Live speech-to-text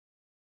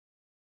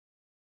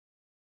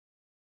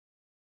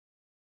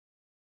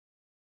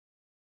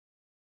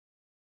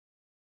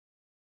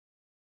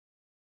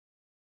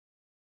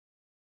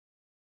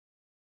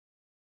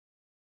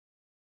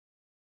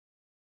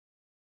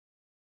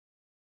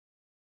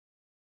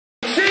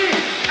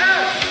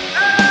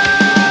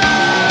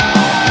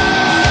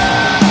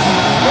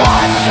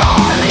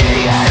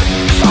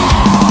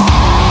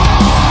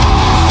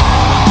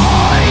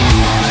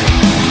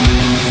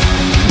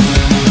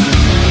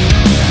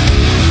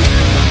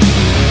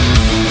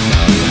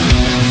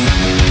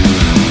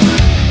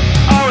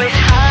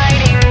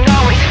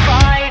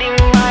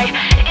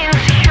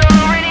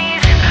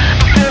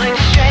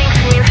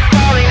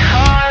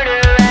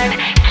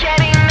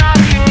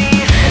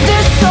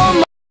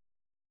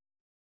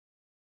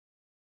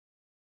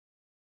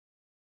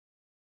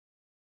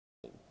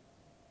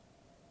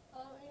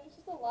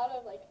a lot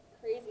of like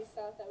crazy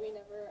stuff that we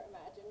never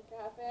imagined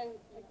could happen.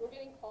 Like we're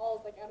getting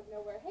calls like out of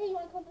nowhere. Hey, you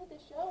want to come play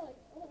this show? Like,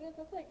 oh my goodness,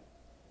 that's like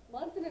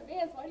months in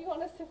advance. Why do you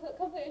want us to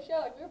come play a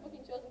show? Like we were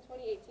booking shows in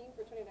 2018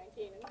 for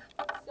 2019, and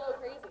it's so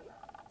crazy.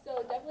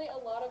 So definitely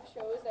a lot of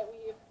shows that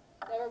we've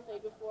never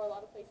played before. A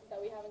lot of places that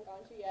we haven't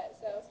gone to yet.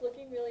 So it's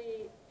looking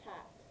really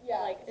packed.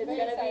 Yeah, like it's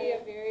gonna be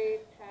a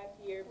very packed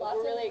year, but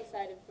we're really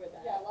excited for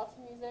that. Yeah, lots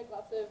of music,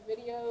 lots of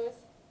videos,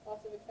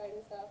 lots of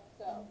exciting stuff.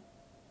 So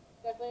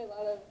definitely a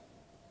lot of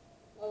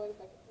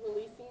like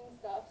releasing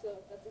stuff. So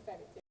that's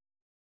exciting too.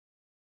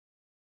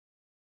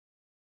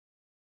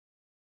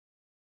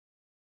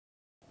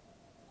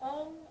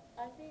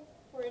 I think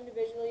for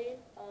individually,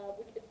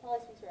 it probably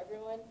speaks for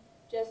everyone.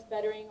 Just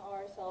bettering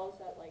ourselves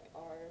at like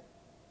our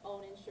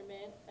own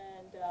instrument,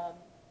 and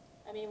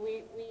I mean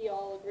we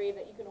all agree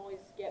that you can always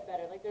get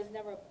better. Like there's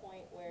never a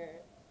point where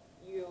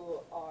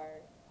you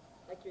are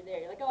like you're there.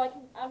 You're like, oh,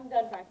 I'm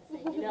done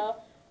practicing, you know.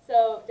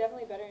 So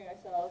definitely bettering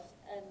ourselves,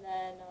 and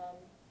then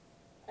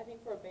I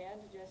think for a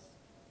band to just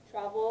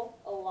travel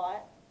a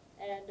lot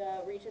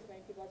and reach as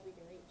many people as we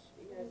can reach,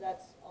 because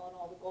that's all in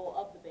all the goal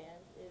of the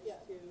band is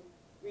to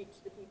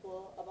reach the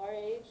people of our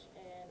age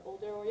and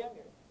older or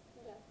younger.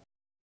 Yeah.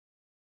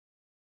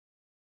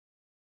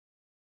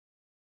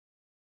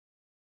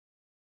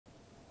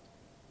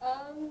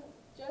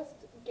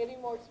 Just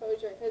getting more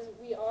exposure, because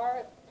we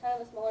are kind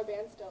of a smaller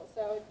band still.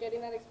 So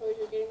getting that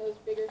exposure, getting those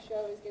bigger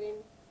shows,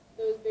 getting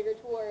those bigger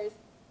tours,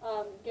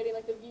 getting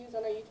like the views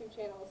on our YouTube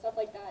channel, stuff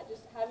like that.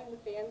 Just having the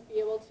fans be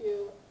able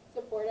to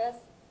support us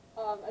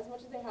as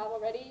much as they have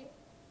already.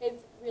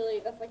 It's really,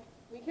 that's like,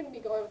 we couldn't be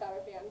going without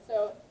our fans.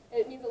 So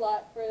it means a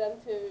lot for them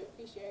to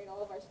be sharing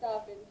all of our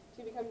stuff and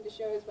to be coming to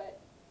shows. But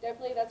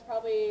definitely that's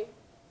probably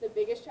the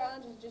biggest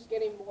challenge, is just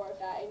getting more of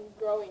that and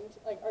growing,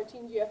 like our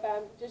Team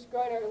GFM, just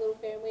growing our little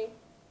family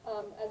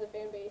as a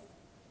fan base.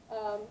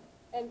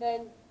 And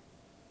then,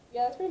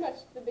 yeah, that's pretty much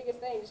the biggest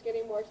thing, just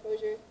getting more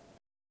exposure.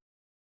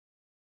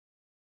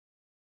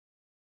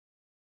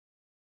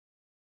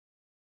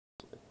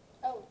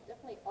 Oh,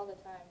 definitely all the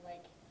time.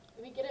 Like,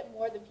 we get it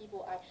more than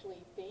people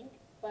actually think,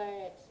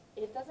 but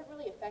it doesn't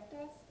really affect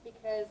us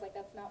because, like,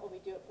 that's not what we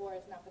do it for.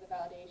 It's not for the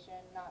validation,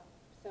 not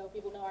so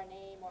people know our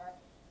name, or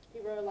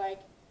people are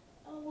like,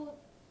 oh, well,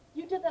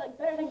 you did that like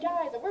better than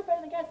guys, or we're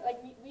better than guys.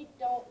 Like, we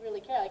don't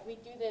really care. Like, we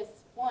do this,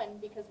 one,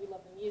 because we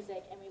love the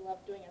music and we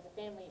love doing it as a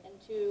family, and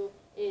two,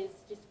 is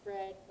to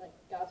spread, like,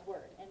 God's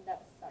word, and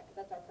that's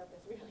our purpose.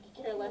 We really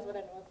care less what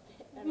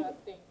anyone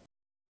thinks.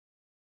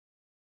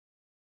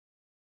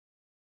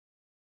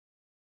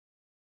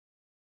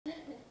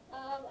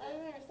 Other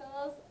than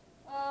ourselves,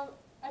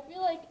 I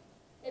feel like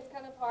it's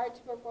kind of hard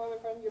to perform in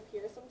front of your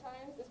peers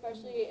sometimes,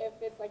 especially if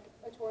it's like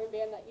a touring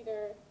band that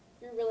either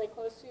you're really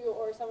close to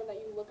or someone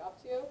that you look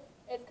up to.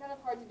 It's kind of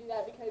hard to do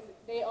that because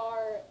they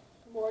are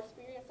more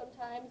experienced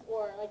sometimes,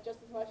 or like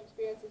just as much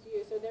experience as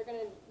you, so they're going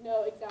to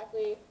know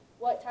exactly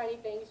what tiny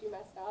things you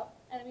messed up.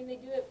 And I mean, they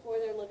do it for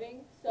their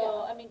living,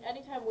 so I mean,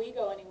 anytime we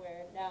go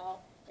anywhere now,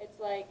 it's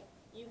like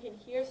you can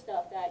hear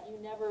stuff that you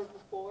never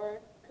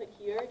before could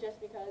hear just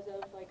because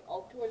of like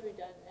all the tours we've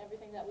done and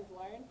everything that we've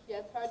learned. Yeah,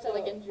 it's hard to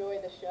like enjoy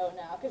the show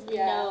now because we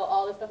know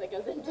all the stuff that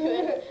goes into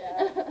it.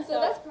 So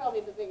that's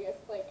probably the biggest,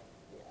 like,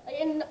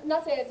 and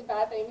not saying it's a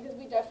bad thing, because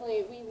we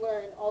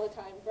learn all the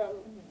time from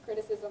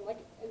criticism, like,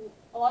 and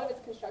a lot of it's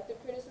constructive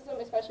criticism,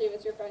 especially if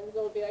it's your friends.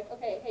 They'll be like,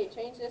 okay, hey,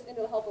 change this, and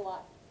it'll help a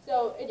lot.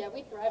 So yeah,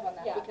 we thrive on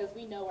that because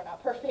we know we're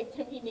not perfect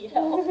and we need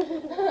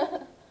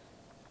help.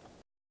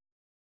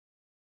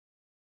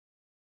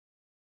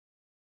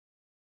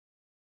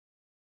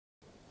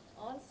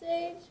 On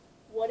stage,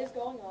 what is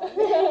going on?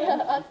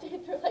 On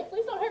stage, we're like,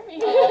 please don't hurt me.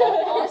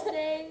 Off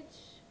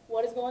stage,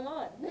 what is going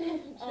on?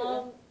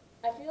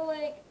 I feel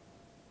like,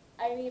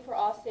 I mean, for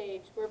off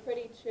stage, we're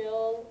pretty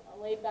chill,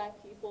 laid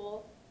back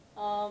people.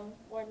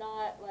 We're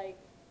not like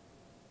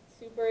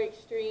super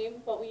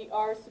extreme, but we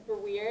are super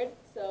weird.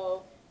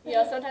 So, you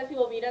know, sometimes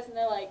people meet us and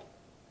they're like,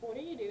 what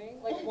are you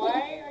doing? Like,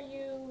 why are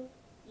you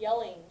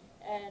yelling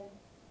and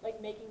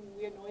like making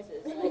weird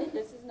noises? Like,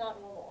 this is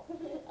not normal.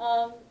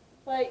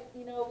 But,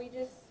 you know,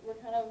 we're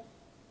kind of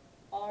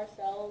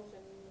ourselves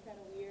and kind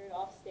of weird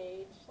off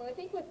stage. Well, I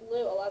think with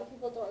Lou, a lot of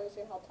people don't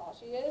understand how tall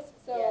she is.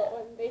 So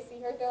when they see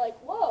her, they're like,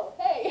 whoa,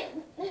 hey.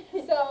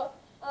 So,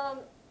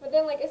 but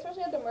then, like,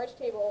 especially at the merch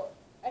table,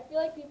 I feel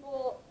like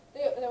people,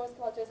 they always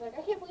come up to us like,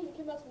 I can't believe you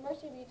came up to the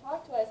merch table, you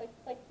talked to us.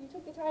 Like you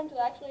took the time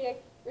to actually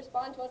like,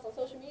 respond to us on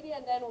social media,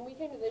 and then when we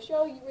came to the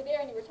show, you were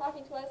there and you were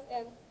talking to us.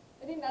 And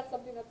I think that's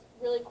something that's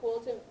really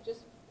cool to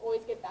just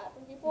always get that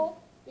from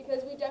people.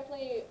 Because we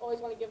definitely always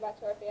want to give back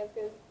to our fans,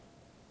 because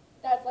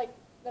that's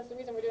the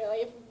reason we're doing it.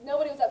 Like, if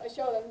nobody was at the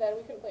show, then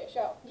we couldn't play a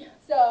show. Yeah.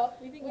 So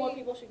we think more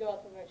people should go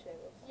out to the merch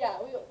tables. Yeah,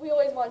 we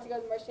always want to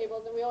go to the merch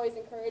tables, and we always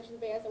encourage the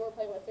bands that we're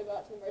playing with to go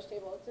out to the merch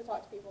table to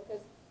talk to people,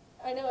 because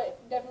I know it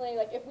definitely,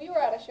 like, if we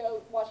were at a show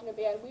watching a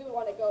band, we would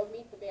want to go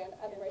meet the band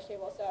at the merch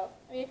table. So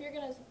I mean, if you're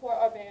going to support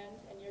our band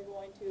and you're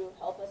going to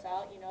help us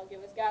out, you know,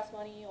 give us gas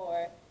money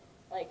or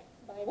like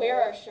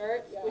wear our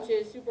shirts, which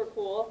is super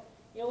cool.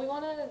 you know, we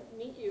want to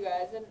meet you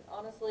guys, and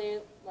honestly,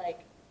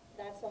 like,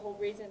 that's the whole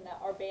reason that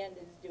our band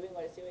is doing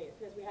what it's doing, is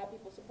because we have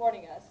people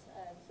supporting us,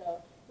 and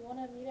so we want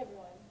to meet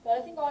everyone. But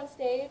I think on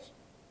stage,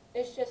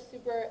 it's just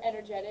super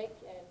energetic,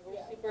 and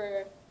we're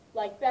super,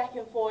 like, back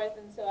and forth,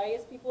 and so I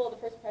guess people, the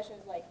first impression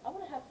is like, I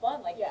want to have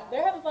fun. Like,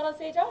 they're having fun on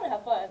stage, I want to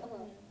have fun.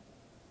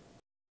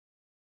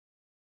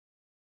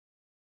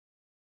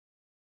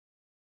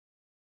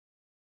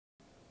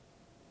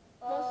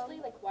 Mostly,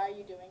 like, why are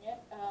you doing it?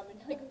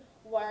 And, like,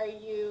 why are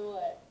you,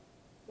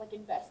 like,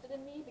 invested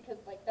in me? Because,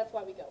 like, that's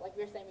why we go. Like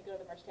we were saying, we go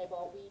to the merch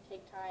table. We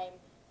take time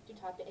to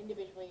talk to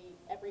individually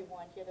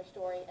everyone, hear their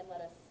story, and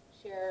let us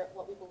share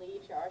what we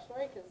believe, share our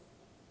story, because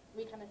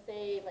we kind of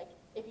say, like,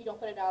 if you don't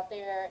put it out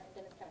there,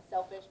 then it's kind of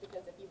selfish,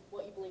 because if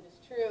what you believe is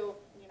true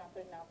and you're not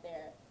putting it out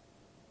there,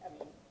 I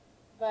mean,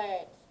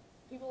 but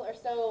people are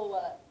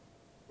so,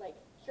 like,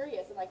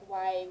 curious and, like,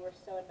 why we're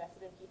so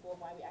invested in people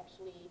and why we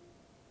actually,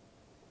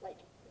 like,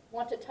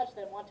 want to touch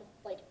them, want to,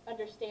 like,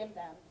 understand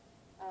them.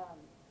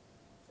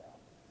 So.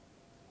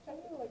 Kind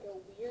of like a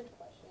weird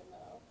question,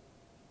 though.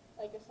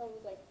 Like, if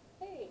someone's like,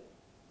 hey,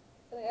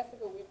 and they ask, like,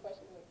 a weird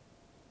question, like,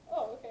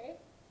 oh, okay.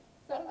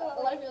 So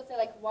a lot of people say,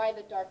 like, why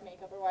the dark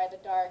makeup or why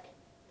the dark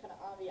kind of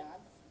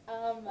ambiance.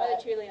 Why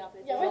the cheerleading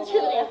outfits? Yeah, why the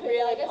cheerleading outfits,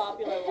 really I guess.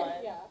 popular one.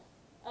 Yeah.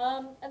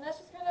 And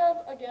that's just kind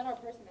of, again, our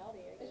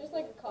personality. I It's guess. just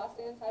like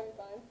costumes, having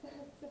fun.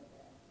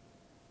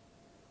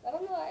 I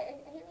don't know,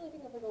 I can't really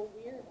think of, like, a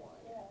weird one.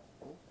 Yeah.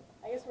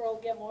 I guess we'll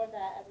get more of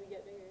that as we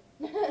get bigger.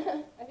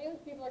 I feel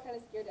like people are kind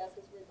of scared to ask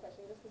us weird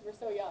questions just because we're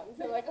so young.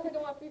 So, like, oh, I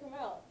don't want to freak them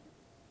out.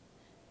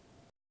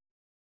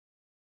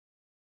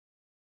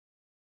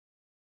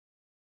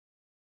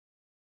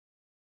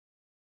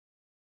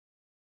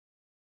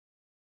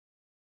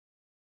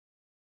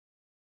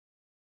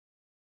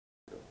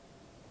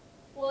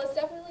 Well, it's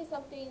definitely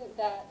something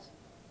that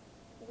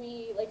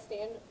we, like,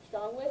 stand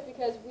strong with,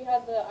 because we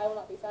have the I Will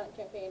Not Be Silent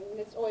campaign, and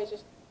it's always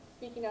just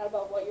speaking out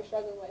about what you're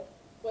struggling with,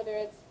 whether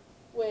it's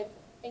with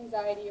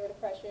anxiety or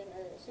depression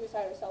or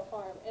suicide or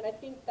self-harm. And I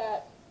think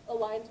that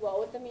aligns well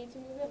with the Me Too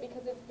movement,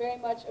 because it's very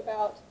much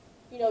about,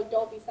 you know,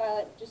 don't be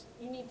silent, just,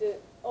 you need to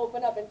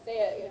open up and say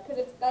it,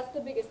 because that's the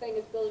biggest thing,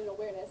 is building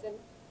awareness, and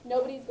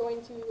nobody's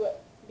going to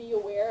be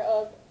aware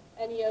of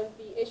any of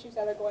the issues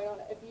that are going on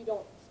if you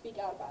don't speak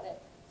out about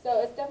it. So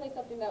it's definitely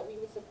something that we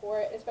would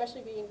support,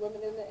 especially being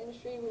women in the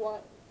industry. We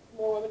want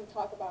more women to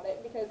talk about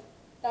it, because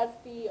that's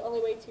the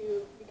only way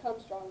to become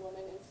strong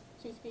women, is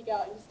to speak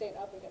out and to stand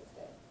up against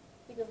it.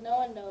 Because no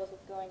one knows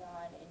what's going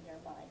on in your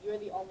mind. You're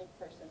the only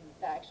person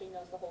that actually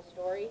knows the whole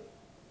story.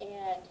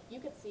 And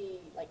you could see,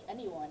 like,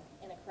 anyone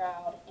in a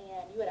crowd,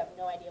 and you would have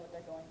no idea what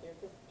they're going through.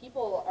 Because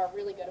people are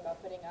really good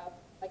about putting up,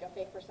 like, a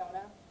fake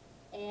persona,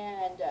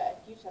 and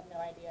you just have no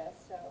idea.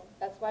 So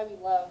that's why we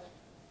love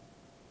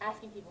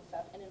asking people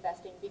stuff and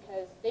investing,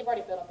 because they've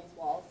already built up these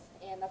walls,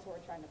 and that's what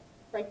we're trying to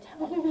break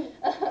down.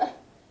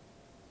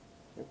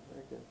 Yep,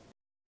 very good.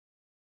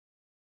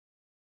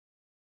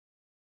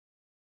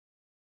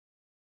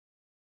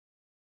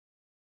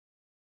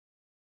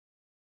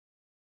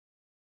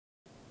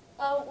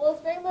 Well,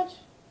 it's very much,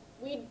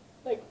 we,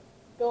 like,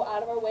 go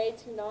out of our way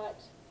to not,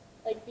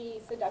 like, be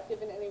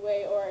seductive in any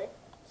way, or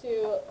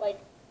to, like,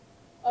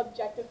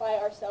 objectify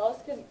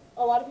ourselves, because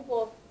a lot of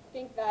people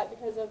think that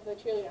because of the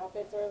cheerleading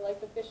outfits, or, like,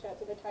 the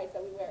fishnets or the tights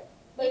that we wear.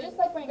 But But just,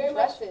 like, wearing very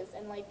much- dresses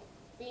and, like,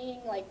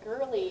 being, like,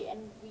 girly,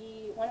 and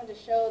we wanted to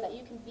show that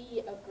you can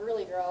be a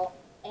girly girl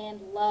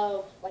and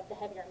love, like, the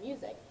heavier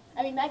music.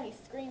 I mean, Maggie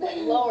screams, like,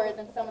 lower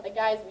than some of the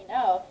guys we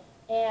know,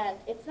 and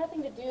it's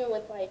nothing to do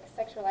with, like,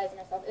 sexualizing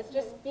ourselves. It's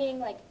just being,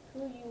 like,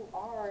 who you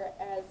are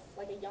as,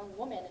 like, a young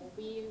woman, and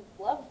we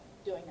love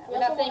doing that. We We're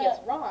not also saying wanna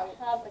it's wrong.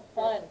 Have like,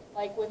 fun,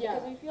 like, with, Yeah.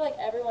 because we feel like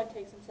everyone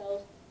takes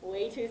themselves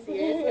way too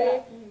seriously,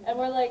 Yeah. and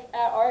we're like,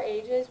 at our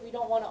ages, we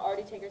don't want to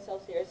already take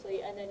ourselves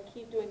seriously and then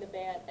keep doing the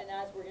band, and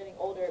as we're getting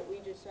older, we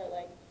just start,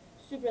 like,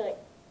 super, like,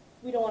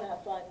 we don't want to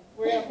have fun.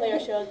 We're going to play our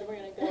shows, and we're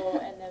going to go,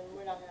 and then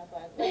we're not going to have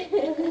fun. Like,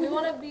 we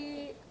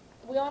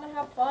want to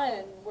have fun,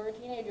 and we're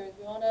teenagers.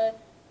 We want to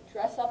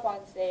dress up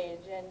on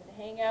stage and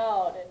hang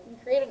out and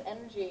create an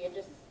energy, and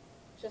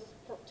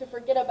to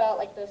forget about,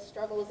 like, the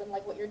struggles and,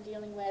 like, what you're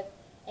dealing with,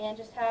 and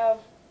just have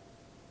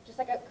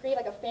create,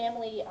 like, a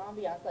family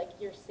ambiance, like,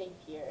 you're safe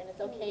here, and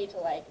it's okay to,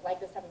 like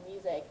this type of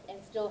music,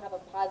 and still have a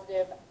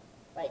positive,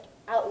 like,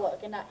 outlook,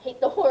 and not hate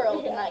the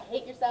world, and, like,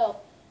 hate yourself.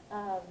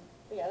 But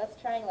yeah, that's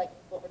trying, like,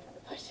 what we're trying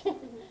to push.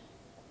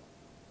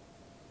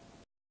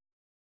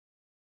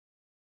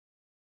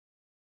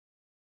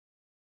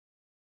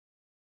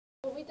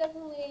 But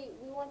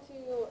we want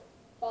to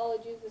follow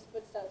Jesus'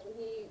 footsteps. When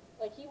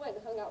he went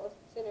and hung out with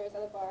sinners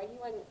at a bar. He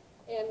went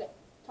and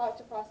talked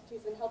to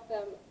prostitutes and helped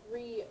them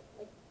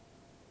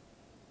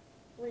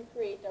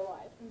recreate their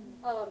life.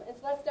 And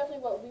so that's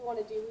definitely what we want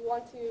to do. We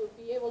want to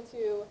be able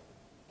to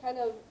kind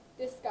of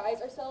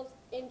disguise ourselves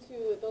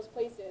into those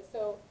places.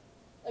 So,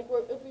 like,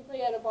 if we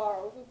play at a bar,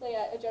 or if we play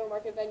at a general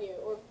market venue,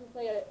 or if we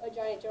play at a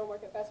giant general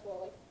market festival,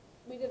 like,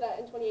 we did that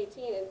in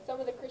 2018, and some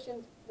of the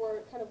Christians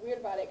were kind of weird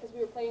about it, because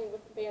we were playing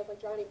with bands like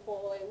Johnny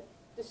Pole and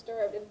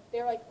disturbed, and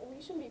they're like, well,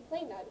 you shouldn't be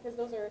playing that because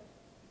those are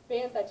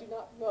bands that do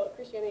not promote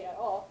Christianity at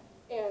all,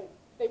 and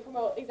they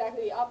promote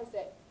exactly the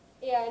opposite.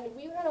 And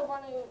we kind of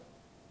want to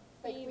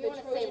be the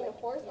Trojan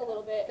horse a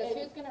little bit. Because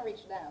who's going to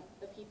reach them?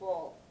 The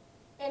people.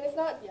 And it's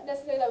not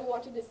necessarily that we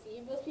want to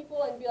deceive those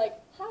people and be like,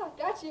 ha,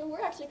 got you,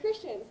 we're actually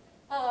Christians.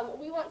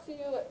 We want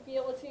to be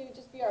able to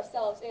just be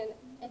ourselves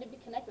and to be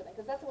connect with them,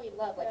 because that's what we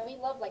love. Like we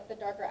love like the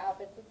darker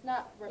outfits. It's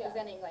not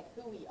representing like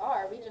who we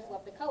are. We just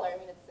love the color. I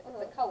mean, it's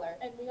a color.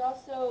 And we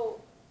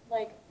also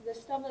like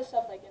some of the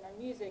stuff like in our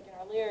music and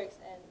our lyrics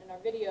and in our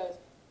videos.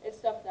 It's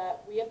stuff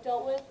that we have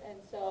dealt with, and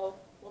so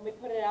when we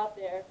put it out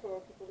there for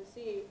people to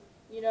see,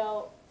 you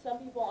know, some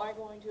people aren't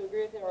going to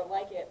agree with it or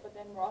like it, but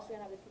then we're also going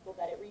to have the people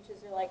that it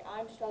reaches. They're like,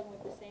 I'm struggling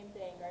with the same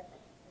thing, or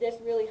this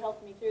really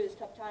helped me through this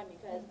tough time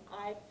because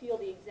I feel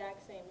the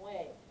exact same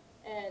way.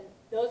 And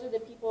those are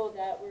the people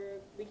that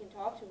we can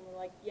talk to, and we're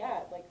like,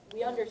 yeah, like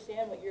we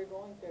understand what you're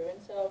going through.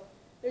 And so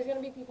there's going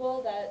to be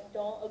people that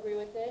don't agree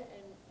with it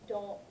and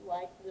don't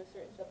like the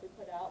certain stuff we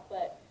put out,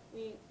 but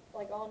we,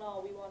 like, all in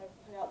all, we want to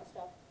put out the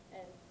stuff,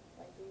 and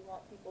like we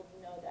want people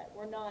to know that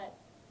we're not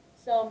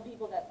some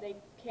people that they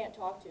can't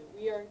talk to.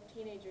 We are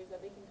teenagers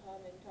that they can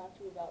come and talk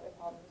to about their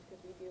problems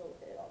because we deal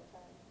with it all the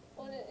time.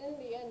 well, in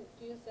the end,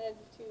 Jesus said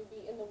to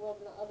be in the world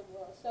and not of the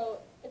world. So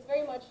it's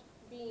very much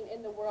being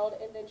in the world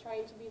and then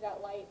trying to be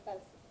that light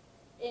that's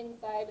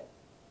inside,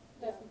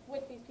 that's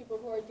with these people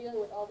who are dealing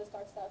with all this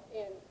dark stuff.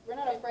 And We're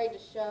not afraid to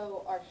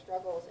show our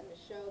struggles and to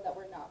show that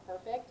we're not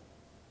perfect.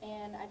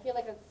 And I feel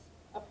like that's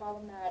a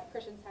problem that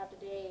Christians have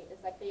today,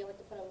 is like they like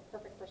to put up a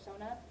perfect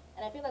persona.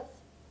 And I feel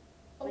that's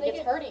like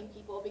it's hurting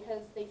people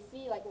because they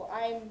see like, well,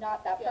 I'm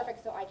not that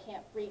perfect, so I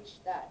can't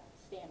reach that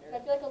standard. I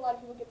feel like a lot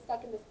of people get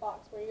stuck in this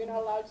box where you're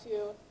not allowed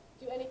to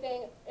do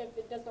anything if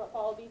it does not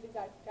follow these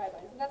exact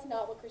guidelines. And that's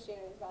not what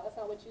Christianity is about. That's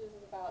not what Jesus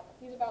is about.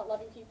 He's about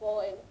loving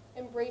people and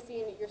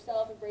embracing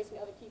yourself, embracing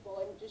other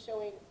people, and just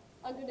showing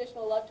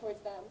unconditional love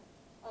towards them.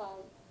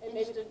 And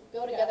maybe to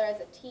go together as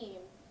a team,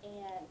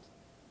 and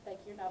like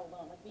you're not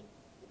alone. Like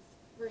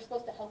we're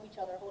supposed to help each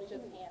other, hold each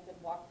other's hands,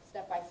 and walk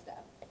step by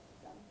step.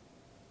 So.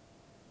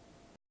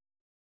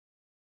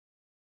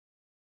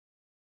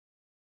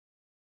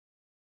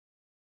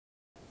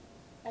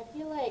 I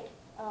feel like,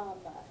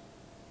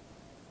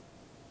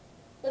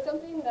 But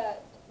something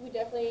that we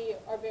definitely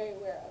are very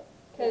aware of,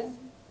 because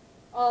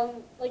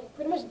like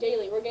pretty much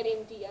daily we're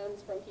getting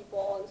DMs from people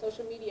on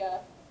social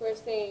media who are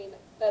saying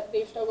that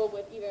they've struggled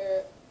with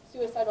either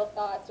suicidal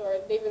thoughts or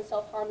they've been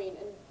self-harming,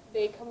 and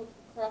they come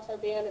across our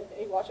band and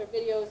they watch our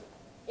videos,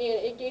 and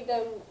it gave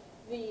them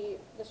the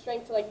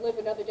strength to like live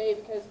another day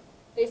because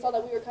they saw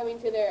that we were coming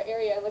to their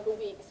area in like a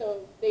week,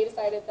 so they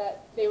decided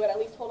that they would at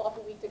least hold off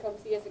a week to come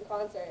see us in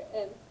concert.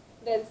 And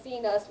then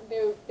seeing us,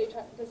 they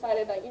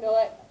decided that, you know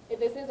what,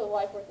 this is a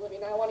life worth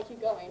living, and I want to keep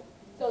going.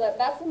 So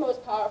that's the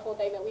most powerful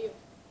thing that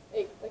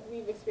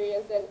we've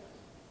experienced, and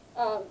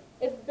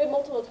it's been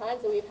multiple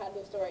times that we've had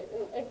those stories,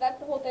 and that's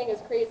the whole thing is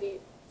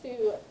crazy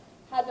to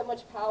have that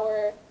much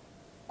power,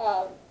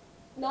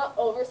 not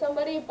over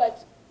somebody,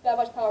 but that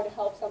much power to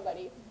help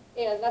somebody,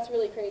 and that's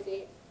really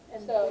crazy.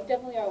 And so we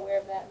definitely are aware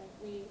of that,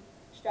 and we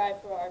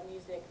strive for our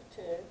music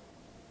to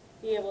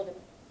be able to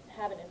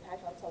have an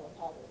impact on someone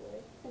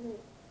positively. Mm-hmm.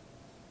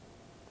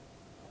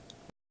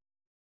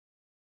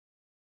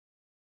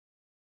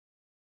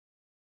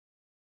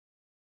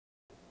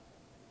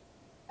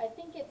 I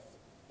think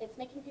it's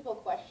making people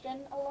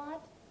question a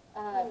lot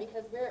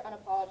because we're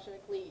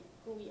unapologetically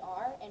who we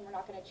are, and we're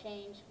not going to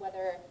change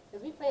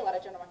because we play a lot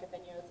of general market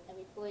venues and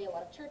we play a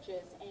lot of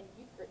churches and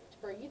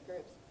for youth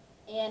groups,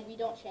 and we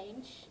don't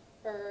change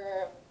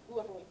for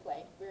whoever we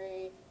play.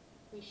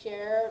 We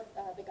share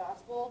the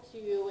gospel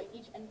to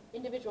each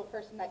individual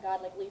person that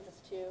God like leads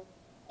us to,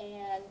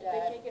 and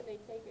They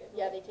take it.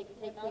 yeah, they take it.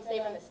 We say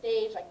from the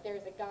stage like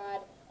there's a God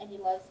and He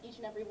loves each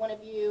and every one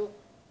of you.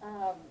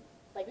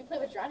 Like we play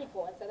with Johnny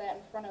Pool and said that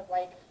in front of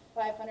like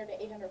 500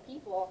 to 800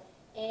 people,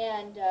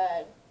 and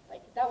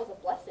like that was a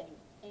blessing.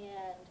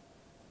 And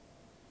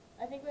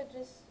I think that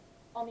just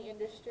on the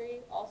industry,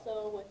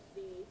 also with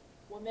the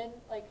women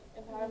like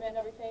empowerment and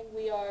everything,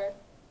 we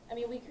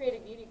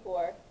created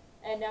Beautycore,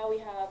 and now we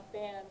have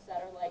bands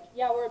that are like,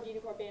 yeah, we're a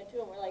Beautycore band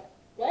too, and we're like,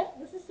 what?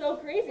 This is so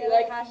crazy. They're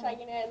like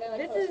hashtagging it and they're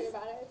like this posting is,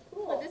 about it. It's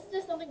cool. But this is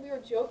just something we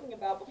were joking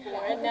about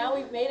before, and now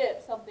we've made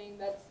it something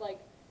that's like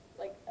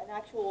an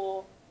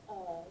actual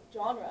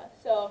genre.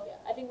 So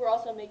I think we're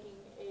also making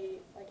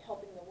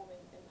helping the woman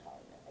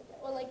empowerment, I guess.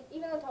 Well, like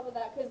even on top of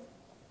that, because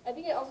I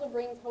think it also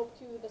brings hope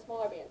to the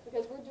smaller bands,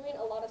 because we're doing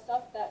a lot of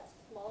stuff that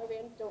smaller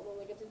bands don't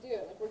really get to do.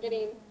 Like we're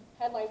getting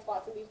headline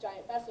spots in these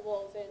giant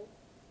festivals, and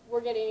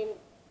we're getting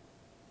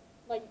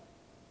like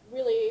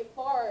really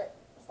far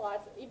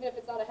slots. Even if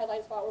it's not a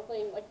headline spot, we're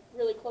playing like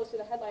really close to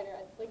the headliner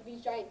at like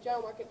these giant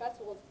general market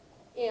festivals,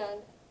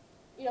 and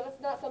you know that's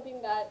not something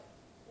that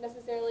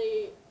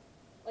necessarily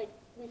like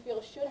we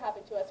feel should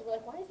happen to us. And we're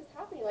like, why is this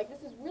happening? Like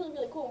this is really,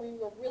 really cool. We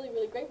were really,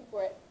 really grateful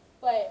for it,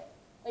 but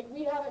like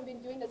we haven't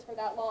been doing this for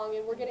that long,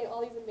 and we're getting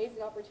all these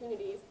amazing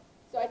opportunities.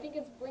 So I think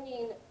it's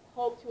bringing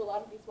hope to a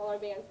lot of these smaller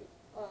bands,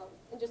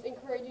 and just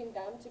encouraging encouraging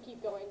them to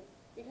keep going,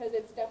 because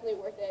it's definitely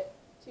worth it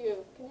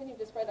to continue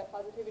to spread that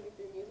positivity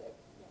through music.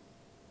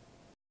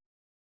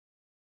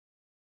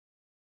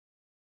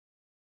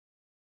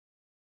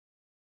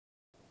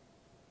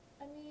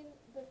 I mean,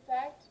 the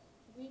fact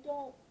we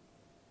don't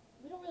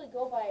really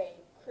go by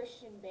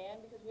Christian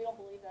band because we don't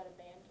believe that a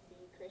band can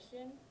be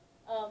Christian.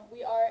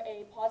 We are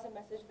a positive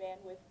message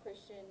band with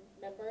Christian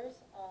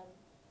members,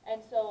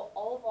 and so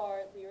all of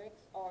our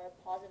lyrics are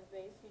positive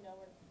based. You know,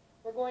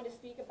 we're going to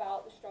speak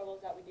about the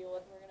struggles that we deal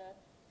with. We're going to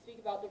speak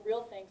about the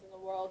real things in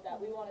the world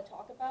that we want to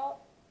talk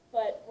about,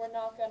 but we're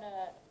not going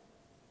to.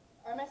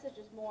 Our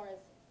message is more as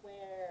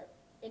we're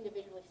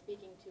individually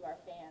speaking to our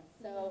fans.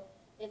 So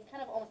it's kind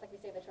of almost like we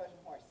say the Trojan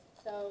horse.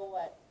 So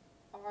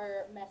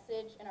our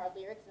message and our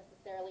lyrics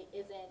necessarily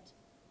isn't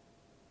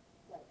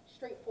like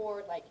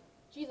straightforward, like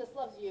Jesus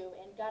loves you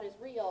and God is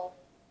real.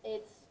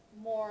 It's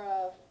more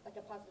of like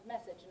a positive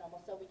message, and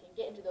almost so we can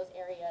get into those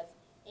areas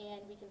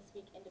and we can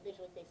speak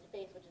individually face to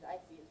face, which is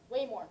I see is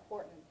way more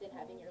important than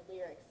having your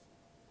lyrics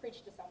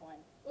preached to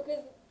someone.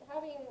 Because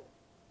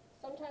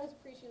sometimes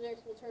preachy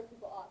lyrics will turn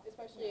people off,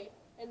 especially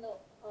in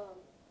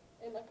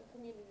like a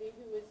community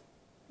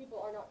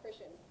people are not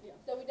Christians. Yeah.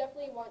 So we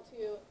definitely want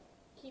to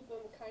keep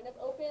them kind of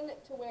open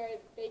to where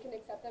they can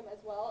accept them as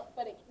well,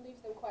 but it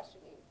leaves them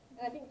questioning.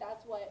 And I think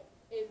that's what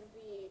is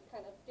the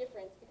kind of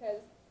difference,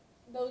 because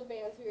those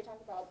bands who you're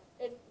talking about,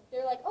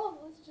 they're like, oh,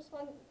 this is just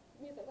fun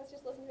music, let's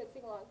just listen to it,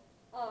 sing along.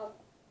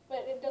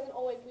 But it doesn't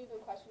always leave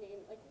them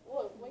questioning, like,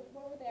 whoa, what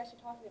were they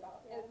actually talking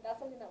about? And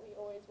that's something that we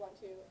always want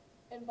to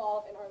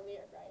involve in our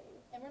lyric writing.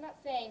 And we're not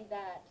saying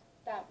that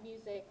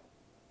music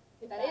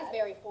that is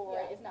very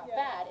forward is not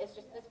bad. It's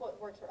just this what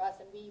works for us,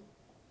 and we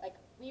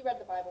read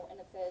the Bible and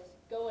it says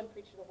go and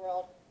preach to the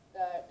world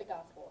the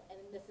gospel, and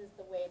this is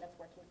the way that's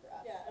working for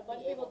us. Yeah, a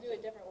bunch of people do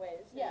it different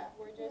ways. Yeah,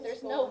 we're just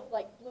there's no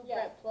like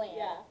blueprint plan.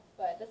 Yeah.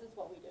 But this is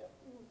what we do.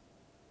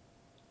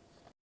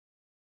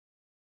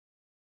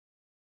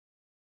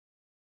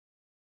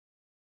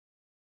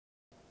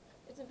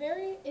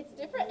 It's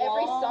different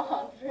every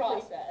song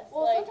process.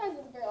 Well, like, sometimes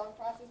it's a very long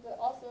process, but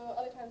also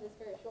other times it's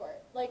very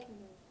short. like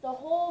the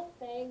whole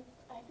thing,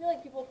 I feel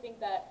like people think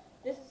that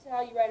this is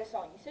how you write a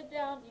song. You sit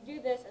down, you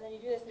do this, and then you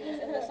do this and this,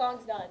 and the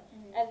song's done.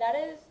 And that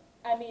is,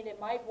 I mean, it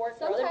might work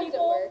for other Sometimes it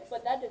people, works.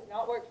 but that does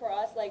not work for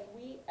us. Like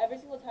every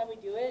single time we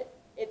do it,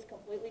 it's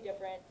completely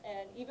different.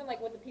 And even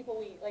like with the people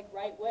we like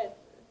write with,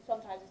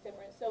 sometimes it's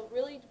different. So it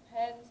really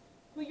depends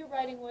who you're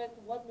writing with,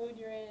 what mood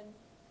you're in,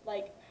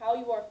 like how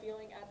you are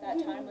feeling at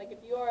that time. Like if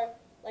you're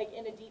like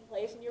in a deep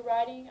place in your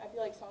writing, I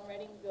feel like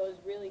songwriting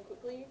goes really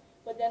quickly.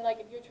 But then like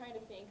if you're trying to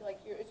think like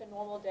it's a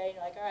normal day and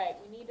you're like, all right,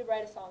 we need to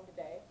write a song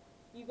today.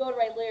 You go to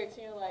write lyrics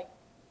and you're like,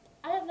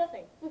 I have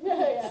nothing.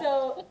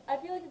 So I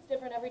feel like it's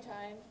different every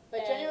time.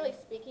 But generally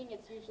speaking,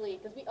 it's usually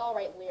because we all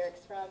write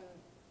lyrics from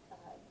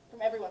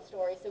everyone's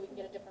story, so we can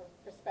get a different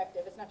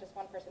perspective. It's not just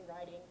one person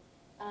writing.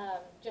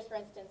 Just for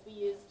instance, we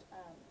used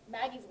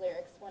Maggie's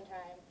lyrics one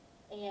time,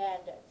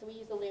 and so we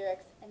use the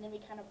lyrics, and then we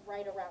kind of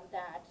write around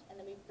that, and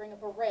then we bring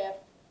up a riff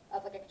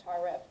of like a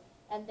guitar riff,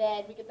 and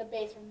then we get the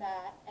bass from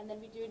that, and then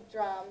we do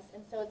drums,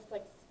 and so it's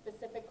like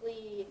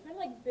specifically kind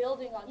of like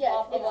building on yeah,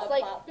 top of it's a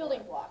like platform.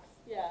 building blocks,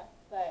 Yeah.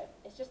 but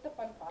it's just a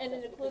fun process. And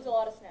it includes a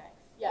lot of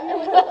snacks. Yeah,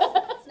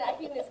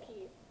 Snacking is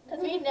key.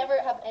 because we never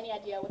have any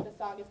idea what the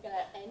song is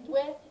gonna end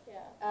with.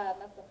 Yeah.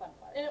 That's the fun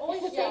part. And it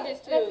always Yeah.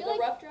 changes And I too. feel The like-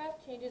 rough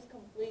draft changes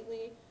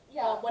completely.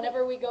 Yeah.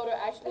 Whenever we go to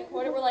actually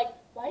record it, we're like,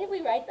 why did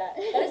we write that?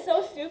 That is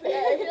so stupid.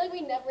 I feel like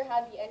we never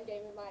had the end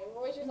game in mind. We're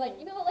always just like,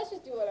 you know what, let's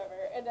just do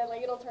whatever, and then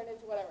like it'll turn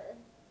into whatever.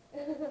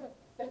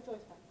 But it's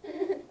always fun.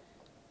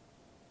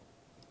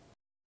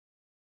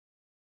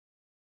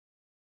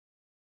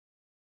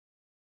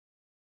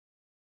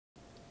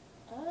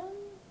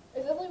 I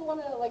definitely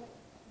want to like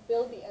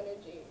build the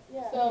energy.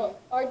 Yeah. So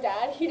our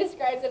dad, he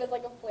describes it as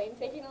like a plane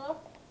taking off.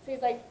 So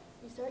he's like,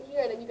 you start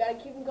here, then you gotta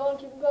keep them going,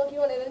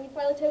 and then you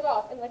finally take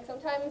off. And like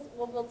sometimes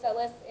we'll build set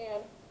lists,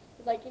 and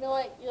he's like, you know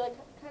what, you like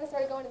kind of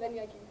started going, and then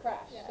you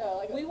crash. Yeah. So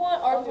like We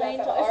want our I'll do that plane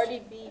to set list. already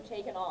be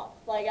taken off.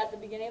 Like at the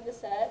beginning of the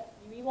set,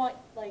 we want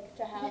like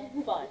to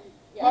have fun.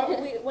 Yeah.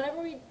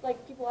 Whenever we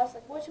like people ask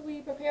like, what should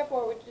we prepare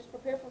for? We just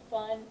prepare for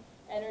fun,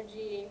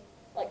 energy,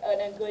 like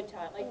and a good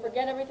time. Like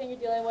forget everything you're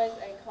dealing with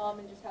and come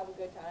and just have a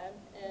good time.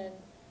 And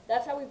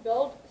that's how we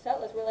build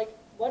set lists. We're like,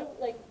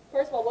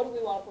 first of all, what do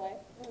we want to play?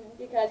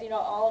 Because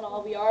all in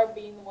all, we are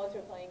being the ones who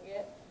are playing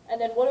it. And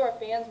then what do our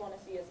fans want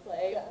to see us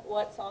play? Yeah.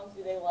 What songs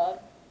do they love?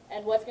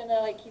 And what's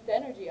gonna like keep the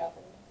energy up?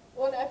 And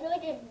Well, I feel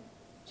like it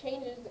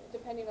changes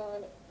depending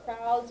on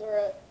crowds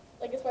or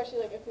like especially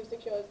like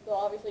acoustic shows, they'll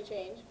obviously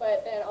change.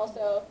 But then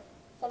also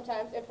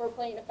sometimes if we're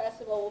playing a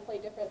festival, we'll play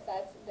different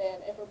sets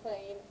than if we're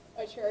playing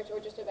a church or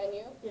just a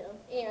venue. yeah.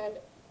 And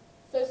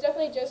so it's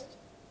definitely just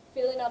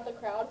feeling out the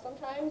crowd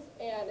sometimes,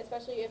 and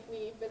especially if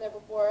we've been there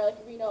before, like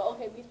we know,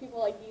 okay, these people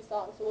like these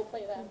songs, so we'll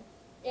play them.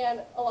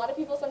 And a lot of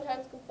people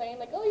sometimes complain,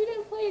 like, oh, you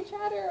didn't play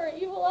Chatter or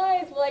Evil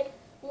Eyes. Well, like,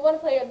 we want to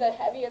play the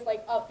heaviest,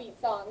 like, upbeat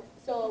songs.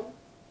 So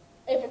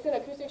if it's an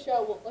acoustic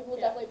show, we'll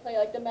Yeah. definitely play,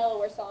 like, the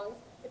mellower songs.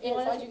 If you And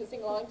want songs you can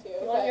sing along to.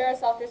 you want to hear our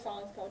softer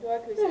songs, come to our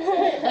acoustic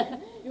set.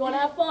 If you want to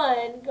have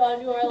fun, come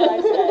to our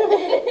live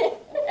set.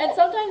 And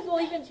sometimes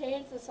we'll even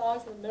change the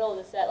songs in the middle of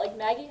the set. Like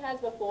Maggie has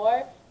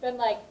before been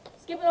like,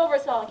 skipping over a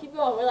song, keep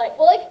going. We're like,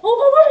 Well, like, oh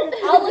my word!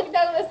 I'll look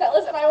down at the set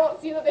list and I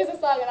won't see that there's a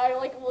song, and I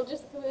like will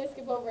just completely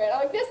skip over it. I'm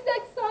like, this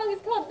next song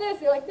is called this.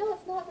 And you're like, no,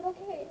 it's not, but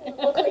okay. And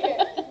we'll click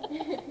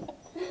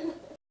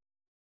it.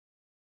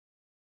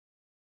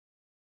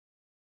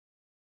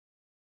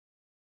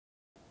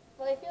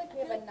 Well, I feel like we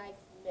have a nice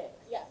mix.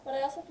 Yeah. But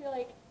I also feel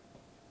like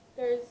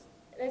there's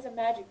a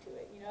magic to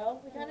it, you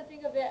know? We kind of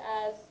think of it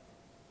as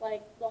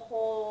like the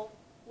whole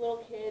little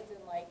kids and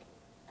like,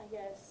 I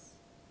guess,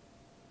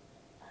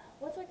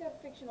 what's like a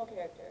fictional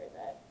character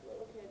that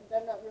little kids?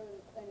 I'm not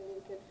ruining any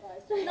little kids'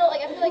 lives. No,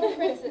 like I feel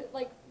like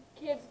like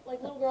kids,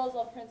 like little girls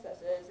love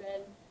princesses,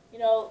 and you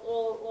know,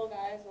 little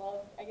guys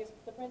love, I guess,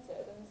 the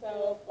princess, and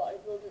so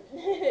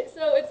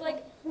so it's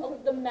like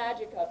the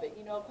magic of it,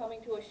 you know,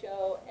 coming to a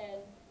show,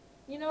 and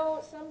you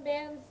know, some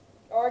bands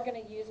are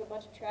gonna use a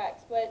bunch of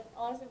tracks, but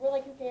honestly, we're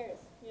like, who cares?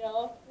 You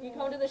know, you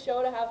come to the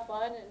show to have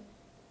fun, and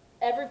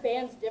every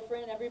band's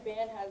different. Every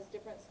band has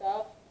different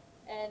stuff,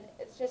 and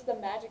it's just the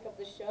magic of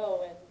the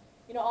show. And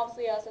you know,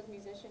 obviously, us as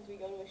musicians, we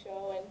go to a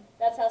show, and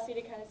that's how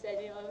Sita kind of said,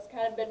 you know, it's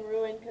kind of been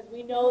ruined because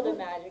we know the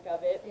magic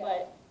of it, Yeah.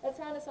 but that's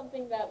kind of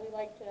something that we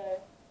like to,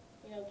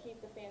 you know,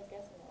 keep the fans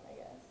guessing on, I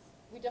guess.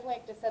 We definitely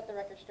have to set the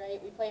record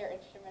straight. We play our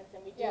instruments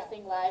and we do Yeah.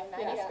 sing live.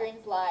 Maggie Yeah.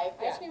 screams live.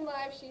 I scream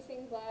live, she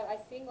sings live, I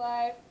sing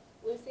live,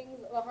 Lou sings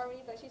the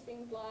harmonies that she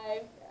sings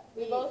live.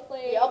 We We- both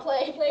play. we all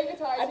play. We play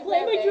guitars. I we play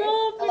my bass.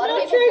 drums, A there's lot of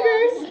no basic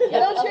triggers. drums. You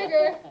don't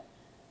trigger.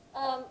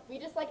 We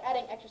just like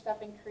adding extra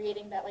stuff and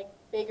creating that like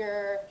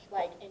bigger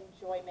like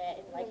enjoyment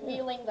and like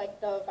feeling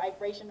like the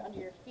vibration under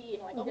your feet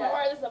and like, oh my Yeah.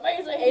 word, this is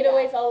amazing.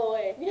 808s all the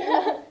way.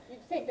 Yeah. You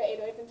take the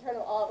 808s and turn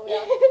them all the way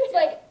up. It's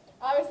like,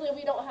 obviously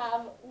we don't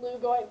have Lou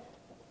going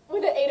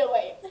with an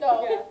 808,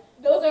 so Yeah.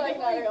 those Well, are like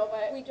not real,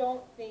 but we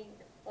don't think,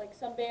 like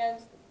some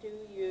bands do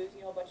use,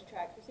 you know, a bunch of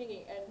tracks for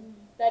singing, and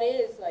that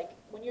is like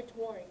when you're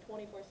touring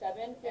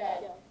 24/7, Yeah.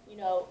 and you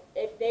know,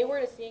 if they were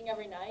to sing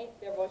every night,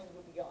 their voices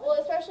would be gone. well,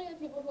 especially the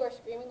people who are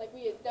screaming, like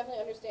we definitely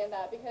understand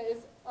that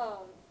because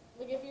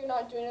like if you're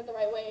not doing it the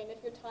right way and if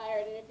you're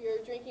tired and if you're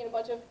drinking a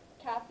bunch of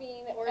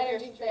caffeine Or if you're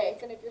energy drinks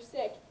sick. and if you're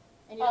sick,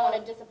 And you don't want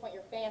to disappoint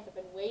your fans that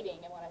have been waiting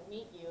and want to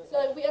meet you. so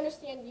like, we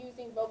understand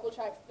using vocal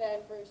tracks then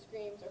for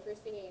screams or for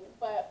singing,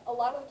 but a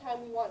lot of the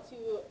time we want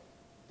to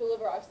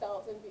deliver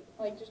ourselves and be,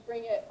 like just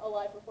bring it a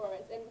live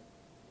performance. And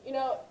you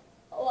know,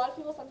 a lot of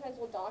people sometimes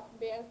will dock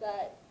bands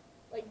that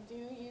like do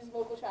use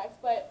vocal tracks,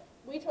 but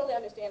we totally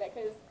understand it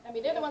because I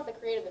mean, they're the ones that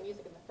created the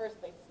music in the first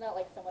place. It's not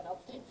like someone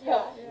else did. So,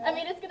 Yeah. I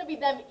mean, it's going to be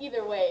them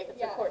either way if it's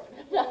Yeah. recorded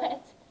or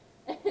not.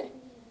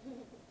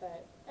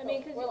 But, I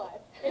mean, because we're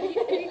live. if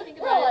you think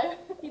We're about live.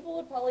 it, people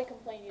would probably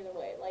complain either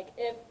way. Like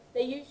if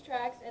they use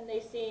tracks and they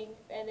sing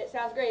and it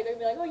sounds great, they'd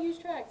be like, oh, use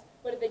tracks.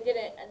 But if they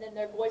didn't and then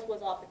their voice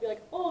was off, they'd be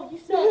like, oh, you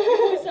suck,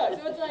 you suck.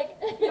 So it's like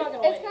you're not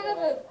gonna It's win kind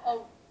either of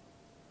way.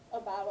 a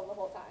battle the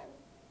whole time,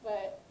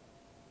 but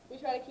we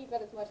try to keep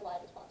it as much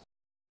live as possible.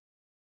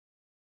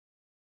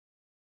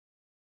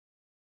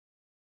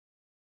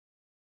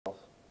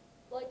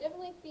 Well, I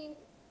definitely think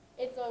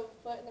it's a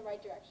foot in the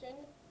right direction.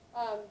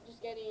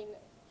 Just getting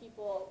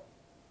people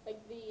like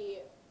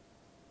the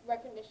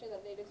recognition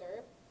that they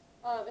deserve,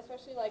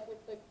 especially like with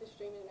the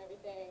streaming and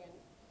everything, and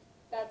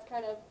that's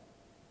kind of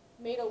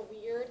made a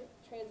weird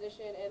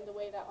transition in the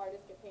way that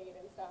artists get paid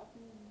and stuff.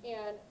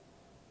 And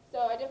so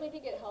I definitely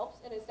think it helps,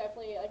 and it's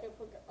definitely like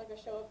a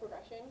show of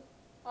progression.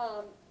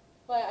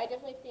 But I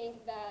definitely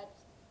think that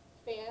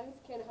fans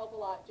can help a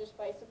lot just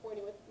by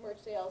supporting with merch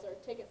sales or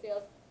ticket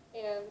sales,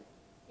 and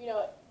you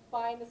know,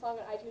 buying the song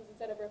on iTunes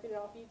instead of ripping it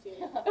off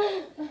YouTube.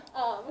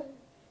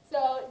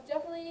 So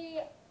definitely,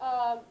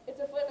 it's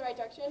a foot in the right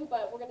direction,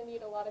 but we're going to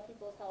need a lot of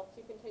people's help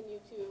to continue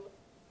to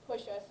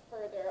push us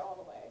further all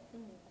the way.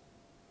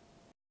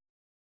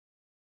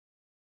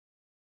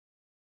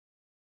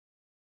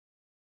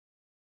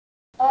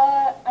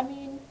 I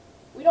mean,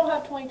 we don't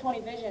have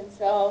 20/20 vision,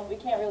 so we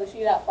can't really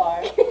see that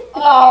far.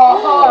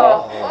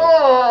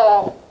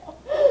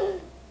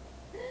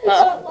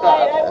 Don't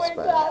lie, I That's wear bad.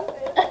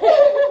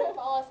 glasses.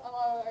 Follow us on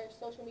all of our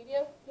social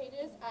media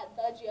pages at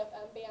the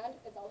GFM Band.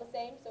 It's all the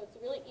same, so it's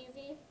really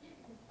easy.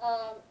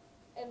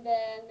 And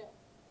then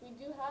we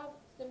do have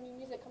some new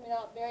music coming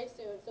out very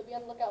soon, so be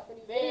on the lookout for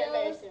new Very, videos,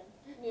 very soon.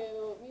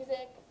 new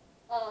music.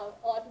 A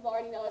lot of people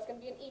already know it's going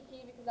to be an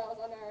EP because that was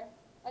on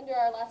under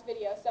our last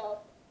video. So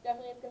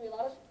definitely it's going to be a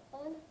lot of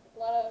fun, a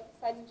lot of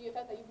sides of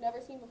GFM that you've never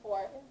seen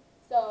before.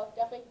 So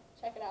definitely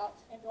check it out.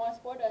 And if you want to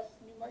support us,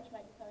 new merch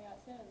might be coming out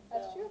soon.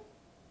 That's so. true.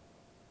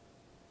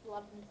 A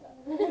lot of new stuff.